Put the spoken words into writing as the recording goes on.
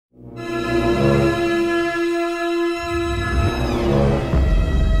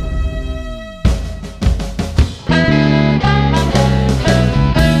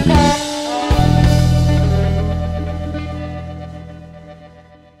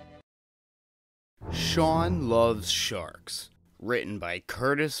Shawn Loves Sharks, written by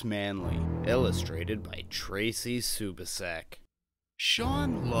Curtis Manley, illustrated by Tracy Subisak.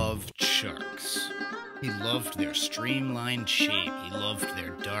 Shawn loved sharks. He loved their streamlined shape, he loved their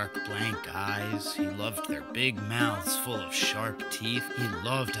dark blank eyes, he loved their big mouths full of sharp teeth, he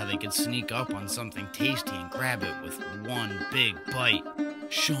loved how they could sneak up on something tasty and grab it with one big bite.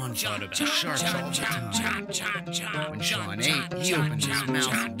 Shawn thought about sharks all the time. When Shawn ate, he opened his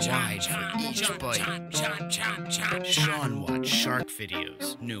mouth wide for each bite. Shawn watched shark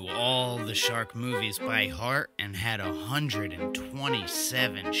videos, knew all the shark movies by heart, and had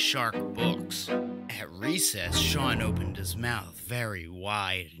 127 shark books. At recess, Shawn opened his mouth very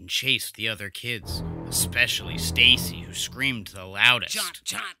wide and chased the other kids, especially Stacy, who screamed the loudest.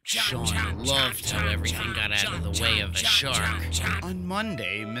 Shawn loved how everything got out of the way of a shark. On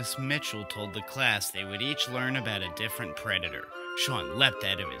Monday, Miss Mitchell told the class they would each learn about a different predator. Shawn leapt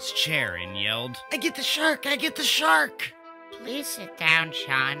out of his chair and yelled, "I get the shark! I get the shark!" Please sit down,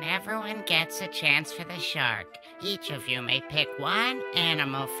 Shawn. Everyone gets a chance for the shark. Each of you may pick one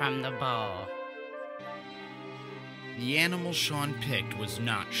animal from the bowl. The animal Shawn picked was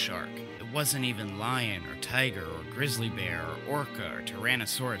not shark. It wasn't even lion or tiger or grizzly bear or orca or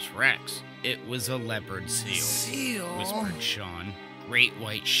Tyrannosaurus Rex. It was a leopard seal, whispered Shawn. Great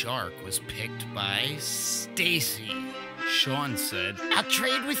white shark was picked by Stacy. Shawn said, "I'll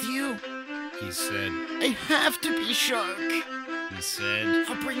trade with you." He said, "I have to be shark." He said,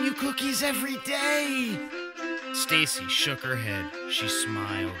 "I'll bring you cookies every day." Stacy shook her head. She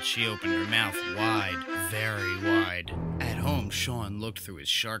smiled. She opened her mouth wide, very wide. At home, Shawn looked through his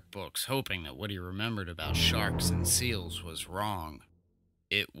shark books, hoping that what he remembered about sharks and seals was wrong.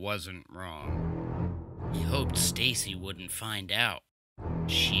 It wasn't wrong. He hoped Stacy wouldn't find out.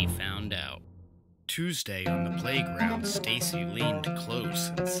 She found out. Tuesday on the playground, Stacy leaned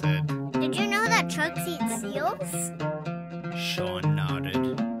close and said, "Did you know that sharks eat seals?" Shawn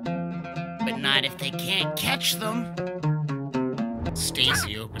nodded. But not if they can't catch them.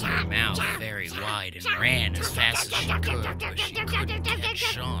 Stacy opened her mouth very wide and ran as fast as she could, but she couldn't catch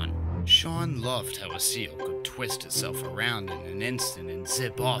Shawn. Shawn loved how a seal could twist itself around in an instant and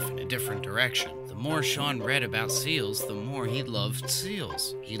zip off in a different direction. The more Shawn read about seals, the more he loved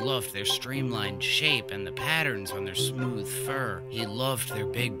seals. He loved their streamlined shape and the patterns on their smooth fur. He loved their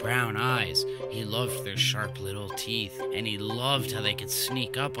big brown eyes. He loved their sharp little teeth. And he loved how they could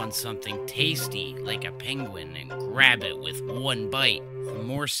sneak up on something tasty like a penguin and grab it with one bite. The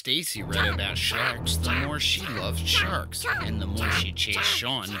more Stacy read about sharks, the more she loved sharks, and the more she chased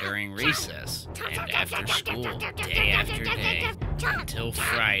Shawn during recess, and after school, day after day, until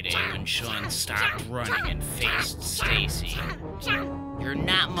Friday when Shawn stopped running and faced Stacy. You're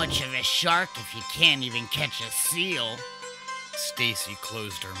not much of a shark if you can't even catch a seal. Stacy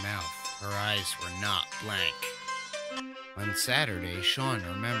closed her mouth. Her eyes were not blank. On Saturday, Shawn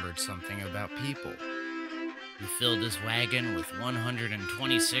remembered something about people. He filled his wagon with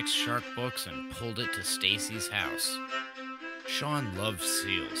 126 shark books and pulled it to Stacy's house. Shawn loved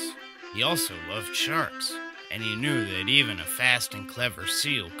seals. He also loved sharks, and he knew that even a fast and clever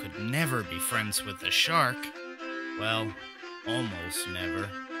seal could never be friends with a shark. Well, almost never.